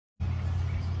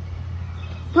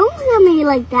Don't look at me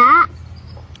like that.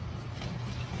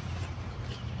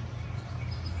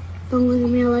 Don't look at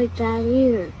me like that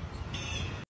either.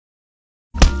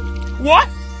 What?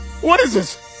 What is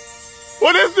this?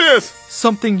 What is this?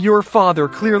 Something your father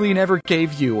clearly never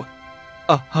gave you.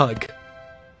 A hug.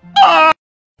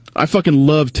 I fucking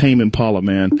love Tame Impala,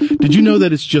 man. Did you know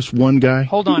that it's just one guy?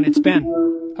 Hold on, it's Ben.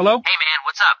 Hello? Hey, man,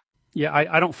 what's up? Yeah,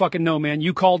 I don't fucking know, man.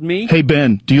 You called me? Hey,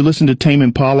 Ben, do you listen to Tame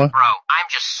Impala? Bro, I'm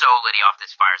just so litty off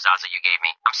this fire Zaza you gave me.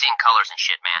 I'm seeing colors and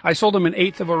shit, man. I sold him an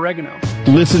eighth of oregano.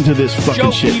 Listen to this fucking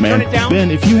Joe, shit, can you man. turn it down?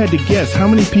 Ben, if you had to guess, how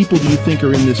many people do you think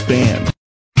are in this band?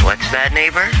 What's that,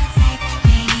 neighbor?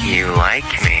 You like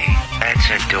me. That's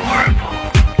adorable.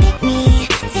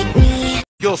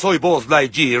 Yo soy Buzz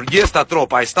Lightyear y esta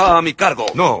tropa está a mi cargo.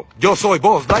 No, yo soy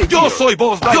Buzz Lightyear. Yo soy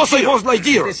Buzz Lightyear. Yo soy Buzz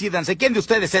Lightyear. Decídanse, ¿quién de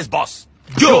ustedes es boss?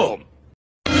 Yo.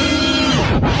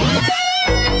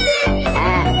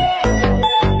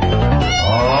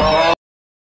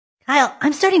 Kyle,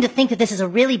 I'm starting to think that this is a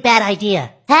really bad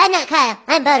idea. I'm not Kyle.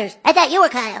 I'm Butters. I thought you were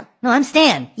Kyle. No, I'm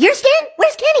Stan. You're Stan?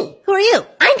 Where's Kenny? Who are you?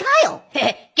 I'm Kyle.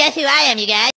 Guess who I am, you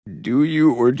guys? Do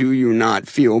you or do you not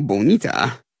feel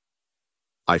bonita?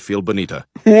 I feel bonita.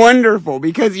 Wonderful,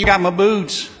 because you got my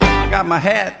boots, got my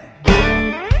hat.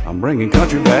 I'm bringing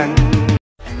country back.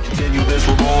 Continue this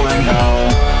rolling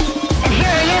down. And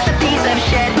here he is, a piece of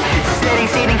shit,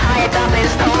 sitting high atop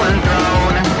his stolen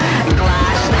throne.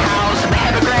 Glass, the house, the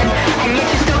hypocrite, and yet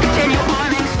you still continue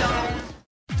arming stones.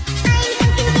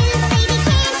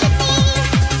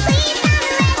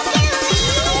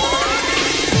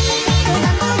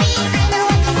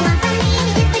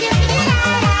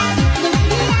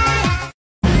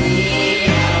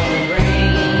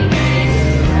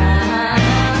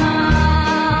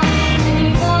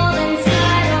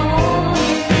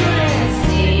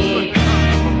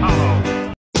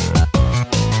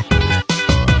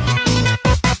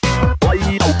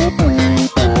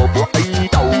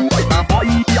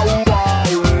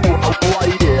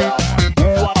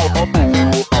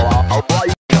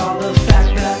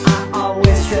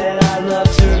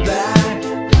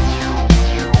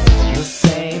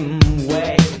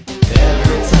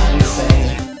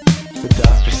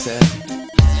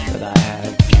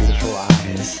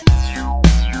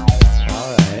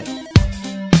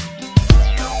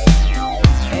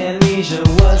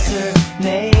 Was her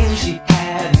name? She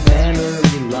had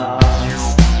memory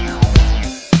loss.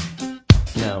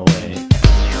 No, wait.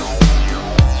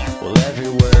 Well, every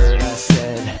word I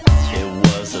said, it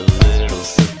was a little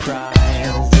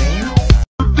surprising.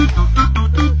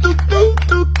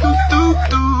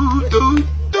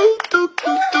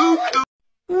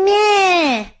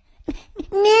 Meh.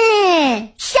 Meh.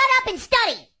 Shut up and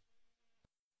study.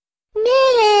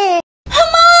 Meh.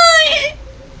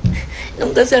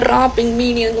 Nunca se rapen,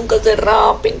 Miriam, nunca se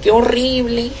rapen, qué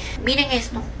horrible. Miren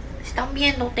esto, están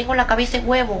viendo, tengo la cabeza de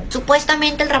huevo.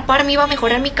 Supuestamente el rapar me iba a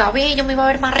mejorar mi cabello, me iba a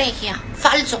ver más regia.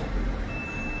 Falso.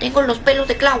 Tengo los pelos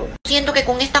de clavo. Siento que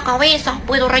con esta cabeza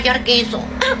puedo rayar queso.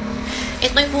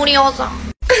 Estoy furiosa.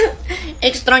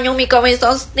 Extraño mi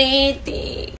cabeza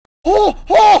estética. Oh,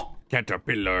 oh!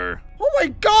 Caterpillar. Oh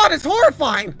my God, it's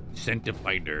horrifying.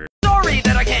 Centipider. Sorry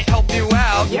that I can't help you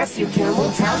out. Yes, you can,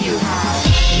 we'll tell you how.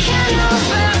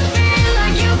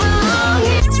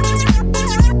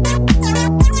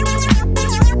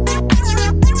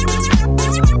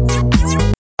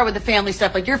 With the family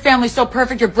stuff, like your family's so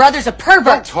perfect, your brother's a pervert.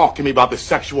 Don't talk to me about the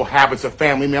sexual habits of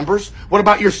family members. What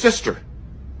about your sister?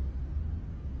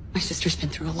 My sister's been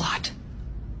through a lot.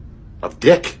 Of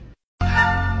dick?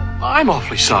 I'm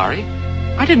awfully sorry.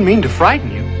 I didn't mean to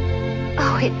frighten you.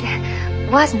 Oh, it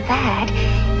wasn't that.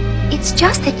 It's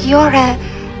just that you're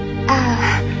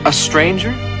A stranger?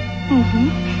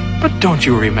 Mm-hmm. But don't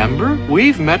you remember?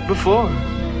 We've met before.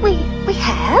 We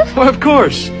have? Well, of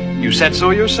course. You said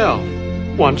so yourself.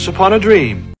 Once upon a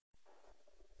dream.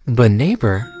 But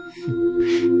neighbor,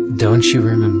 don't you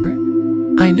remember?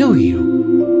 I know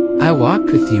you. I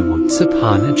walked with you once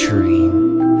upon a dream.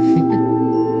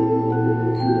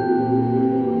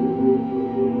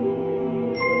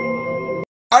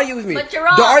 Argue with me. But you're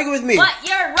wrong. Don't argue with me. But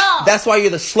you're wrong. That's why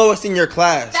you're the slowest in your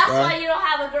class. That's bro. why you don't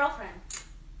have a girlfriend.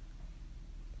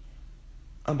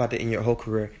 I'm about to end your whole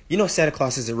career. You know Santa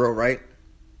Claus is a real, right?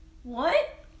 What?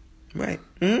 Right.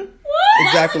 Hmm? What?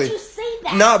 Exactly. Why would you say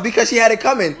that? No, because she had it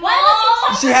coming. Why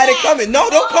would you She had it coming. No,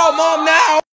 don't call mom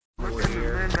now.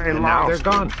 And now they're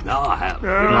gone. Now I have.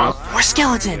 We're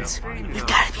skeletons. We've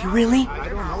got to be really,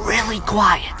 really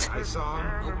quiet.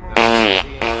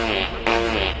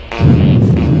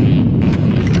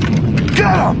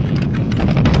 Get him!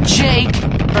 Jake!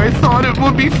 I thought it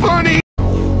would be funny!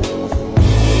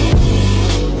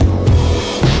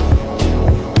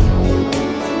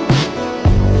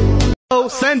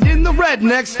 Send in the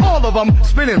rednecks, all of them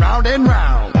spinning round and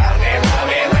round.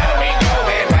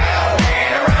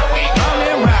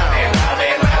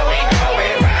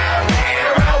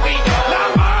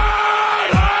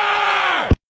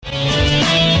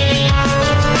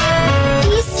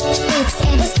 Peace, hoops,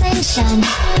 and ascension.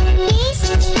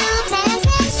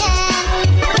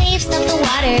 Waves of the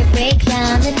water break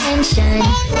down the tension.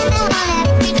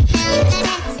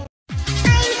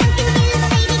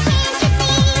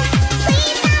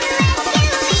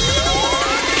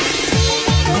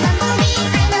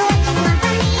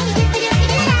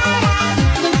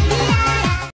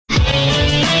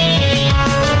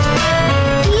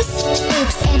 Peace,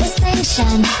 hoops, and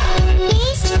ascension.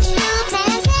 Peace, hoops,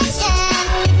 and ascension.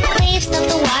 Waves of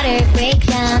the water break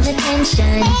down the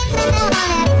tension.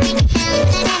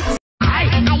 I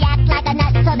act like a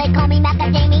nut, so they call me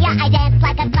macadamia. I dance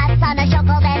like a slut on a show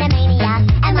called Animania.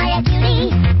 Am I a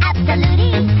cutie?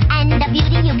 Absolutely. And a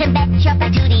beauty, you can bet your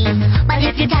patootie. But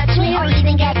if you touch me or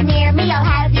even get near me, I'll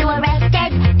have you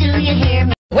arrested. Do you hear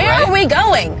me? Where are we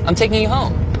going? I'm taking you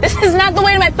home. This is not the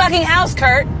way to my fucking house,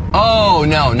 Kurt. Oh,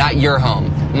 no, not your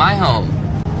home. My home.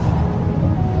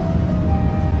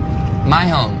 My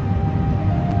home.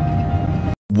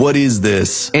 What is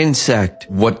this? Insect.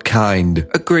 What kind?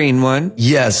 A green one.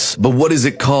 Yes, but what is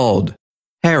it called?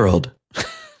 Harold.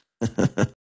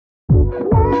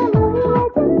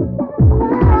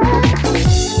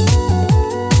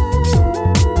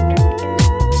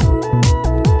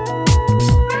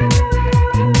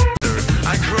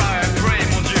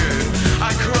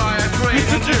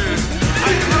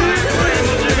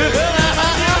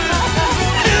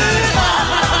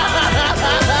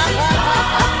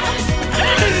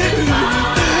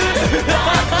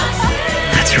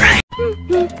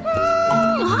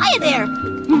 Hiya there.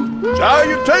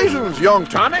 Salutations, young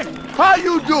Tommy. How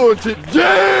you doing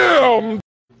today?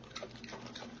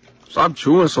 Stop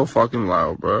chewing so fucking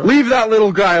loud, bro. Leave that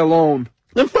little guy alone.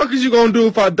 The fuck is you gonna do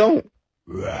if I don't?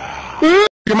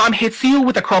 Your mom hits you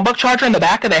with a Chromebook charger in the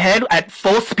back of the head at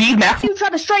full speed max. You try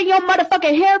to straighten your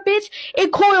motherfucking hair, bitch.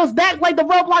 It coils back like the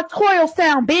Roblox coil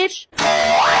sound, bitch.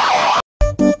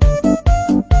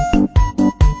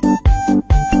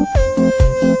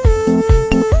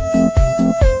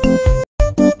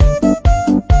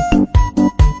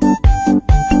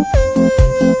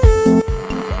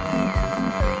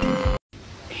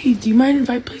 Hey, do you mind if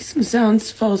I play some sounds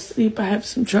to fall asleep? I have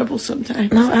some trouble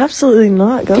sometimes. No, absolutely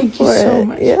not. Go Thank for you it. so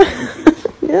much. Yeah.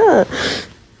 Yeah.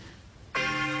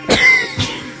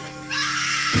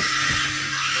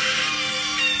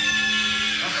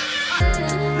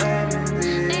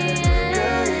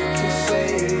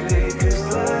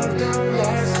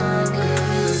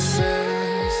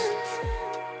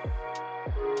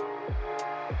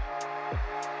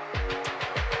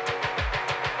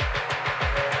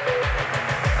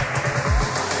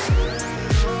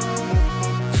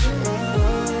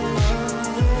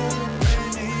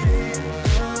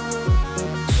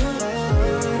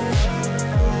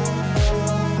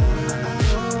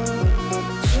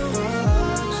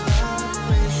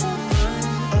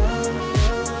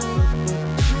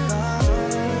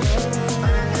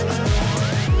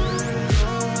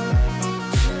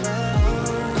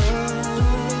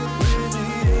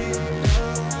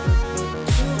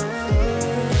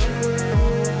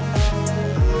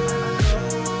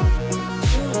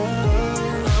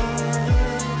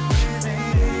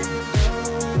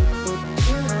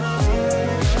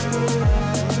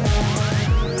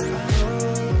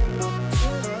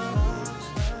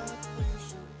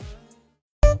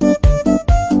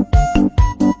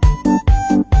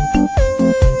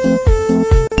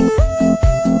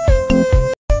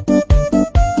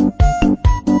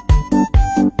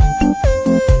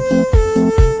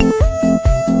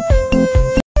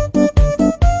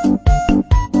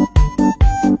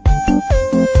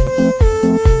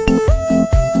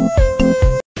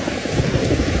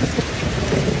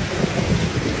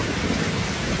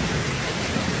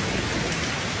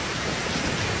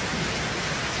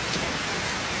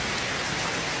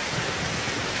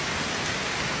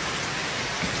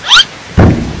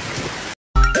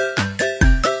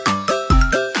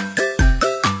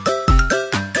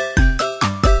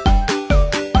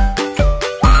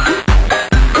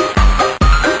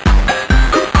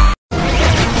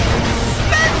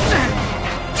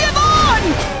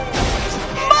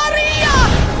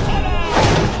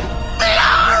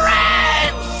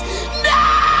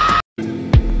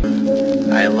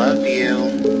 I love you.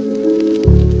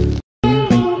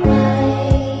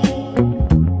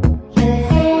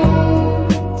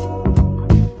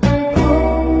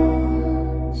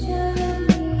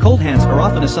 Cold hands are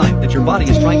often a sign that your body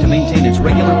is trying to maintain its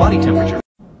regular body temperature.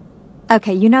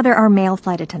 Okay, you know there are male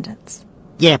flight attendants.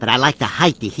 Yeah, but I like the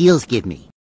height the heels give me.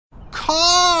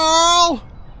 Carl!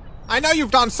 I know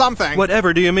you've done something.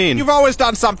 Whatever do you mean? You've always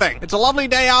done something. It's a lovely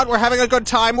day out, we're having a good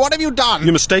time. What have you done?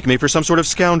 You mistake me for some sort of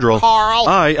scoundrel. Carl!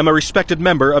 I am a respected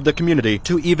member of the community.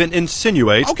 To even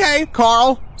insinuate... Okay,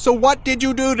 Carl. So what did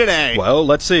you do today? Well,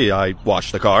 let's see. I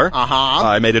washed the car. Uh-huh.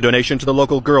 I made a donation to the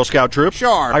local Girl Scout troop.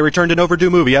 Sure. I returned an overdue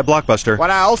movie at Blockbuster. What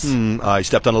else? I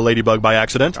stepped on a ladybug by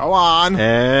accident. Go on.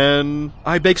 And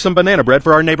I baked some banana bread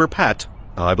for our neighbor Pat.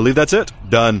 I believe that's it.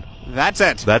 Done. That's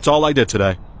it. That's all I did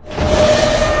today.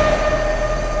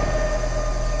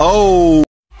 Oh!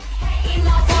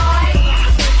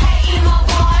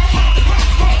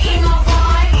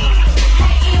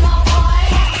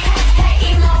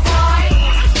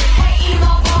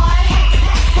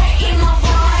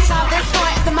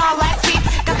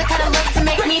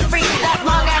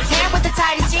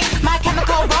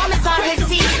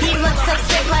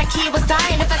 He was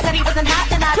dying. If I said he wasn't hot,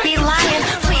 then I'd be lying.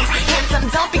 Please, handsome,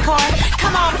 don't be coy.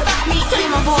 Come on, fuck me,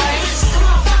 emo boy. Come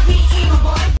on, fuck me, emo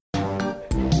boy.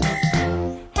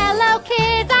 Hello,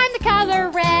 kids. I'm the color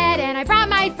red, and I brought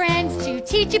my friends to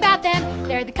teach you about them.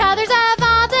 They're the colors of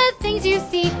all the things you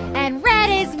see, and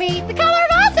red is me, the color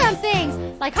of awesome things,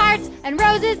 like hearts and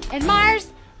roses and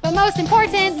Mars. But most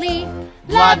importantly,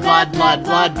 blood, blood, blood,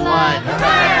 blood, blood.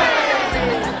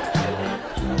 Hooray!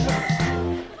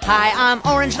 Hi, I'm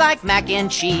orange like mac and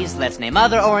cheese. Let's name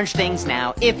other orange things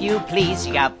now, if you please.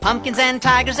 You got pumpkins and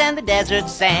tigers and the desert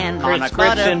sand. On a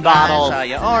Cripson bottle. Are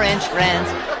your orange friends?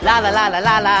 La la la la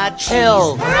la la.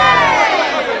 Chill.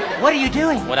 Hooray! What are you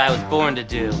doing? What I was born to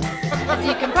do. As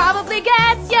you can probably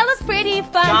guess, yellow's pretty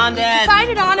fun. Jaundice. You can find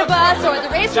it on a bus or the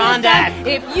race to the sun.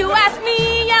 If you ask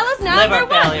me, yellow's number Liver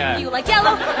one. failure. You like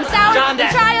yellow and sour,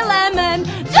 Jaundice. then try a lemon.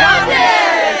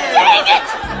 Jaundice! Dang it!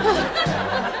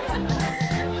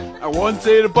 I once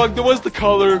ate a bug that was the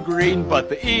color green, but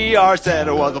the ER said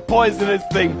it was a poisonous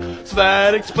thing. So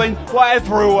that explains why I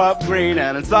threw up green,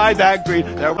 and inside that green,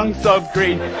 there were hunks of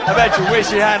green. I bet you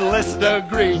wish you had listened to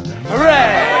green.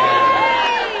 Hooray!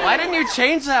 Why didn't you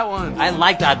change that one? I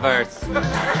like that verse.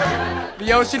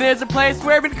 The ocean is a place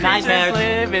where creatures Nightmares.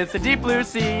 live. It's the deep blue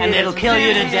sea. And it'll kill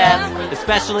you to death,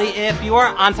 especially if you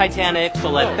are on Titanic, so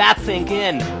let that sink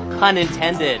in. Pun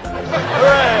intended.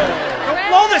 Hooray!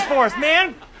 Blow this for us,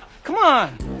 man! Come on!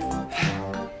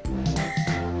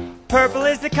 Purple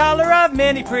is the color of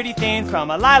many pretty things,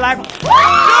 from a lilac.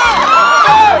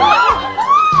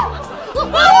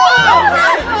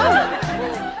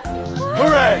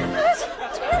 Hooray!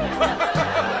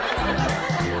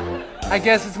 I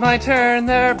guess it's my turn.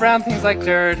 There are brown things like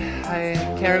dirt. I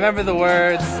can't remember the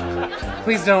words.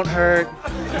 Please don't hurt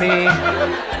me.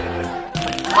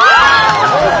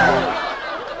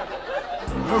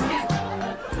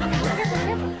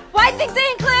 White things they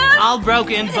include All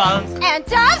broken bones and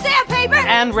Tom's sandpaper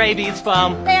and rabies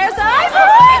foam. There's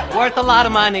ivory. Worth a lot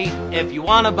of money. If you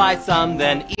want to buy some,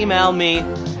 then email me.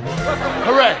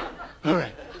 Hooray!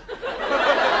 Hooray!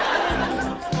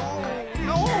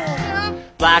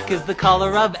 Black is the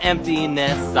color of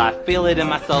emptiness. I feel it in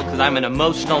my soul because I'm an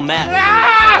emotional mess.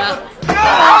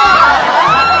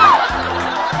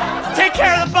 Take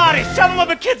care of the body! Shove them up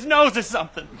a kid's nose or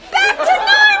something! Back to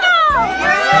normal!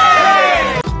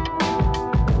 Yay!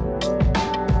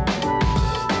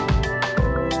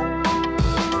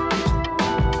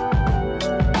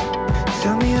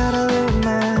 Tell me how to live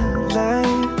my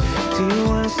life. Do you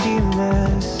wanna see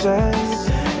my side?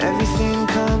 Everything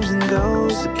comes and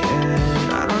goes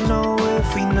again. I don't know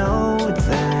if we know it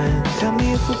then. Tell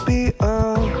me if we'll be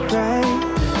alright.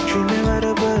 Dreaming right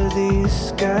above these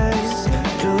skies.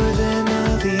 Bluer than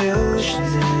all the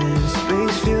oceans, and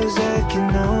space feels like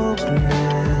an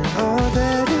opening. All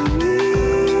that I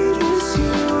need is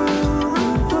you.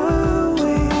 What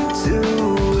we do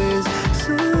is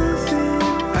something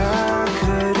I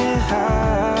couldn't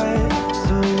hide.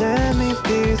 So let me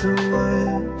be the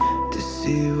one to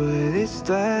see what it's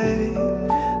like.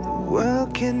 The world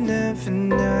can never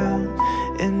know,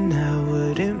 and I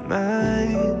wouldn't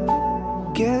mind.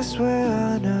 Guess we're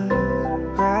on a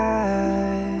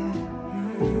ride,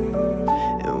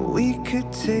 and we could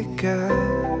take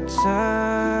our time.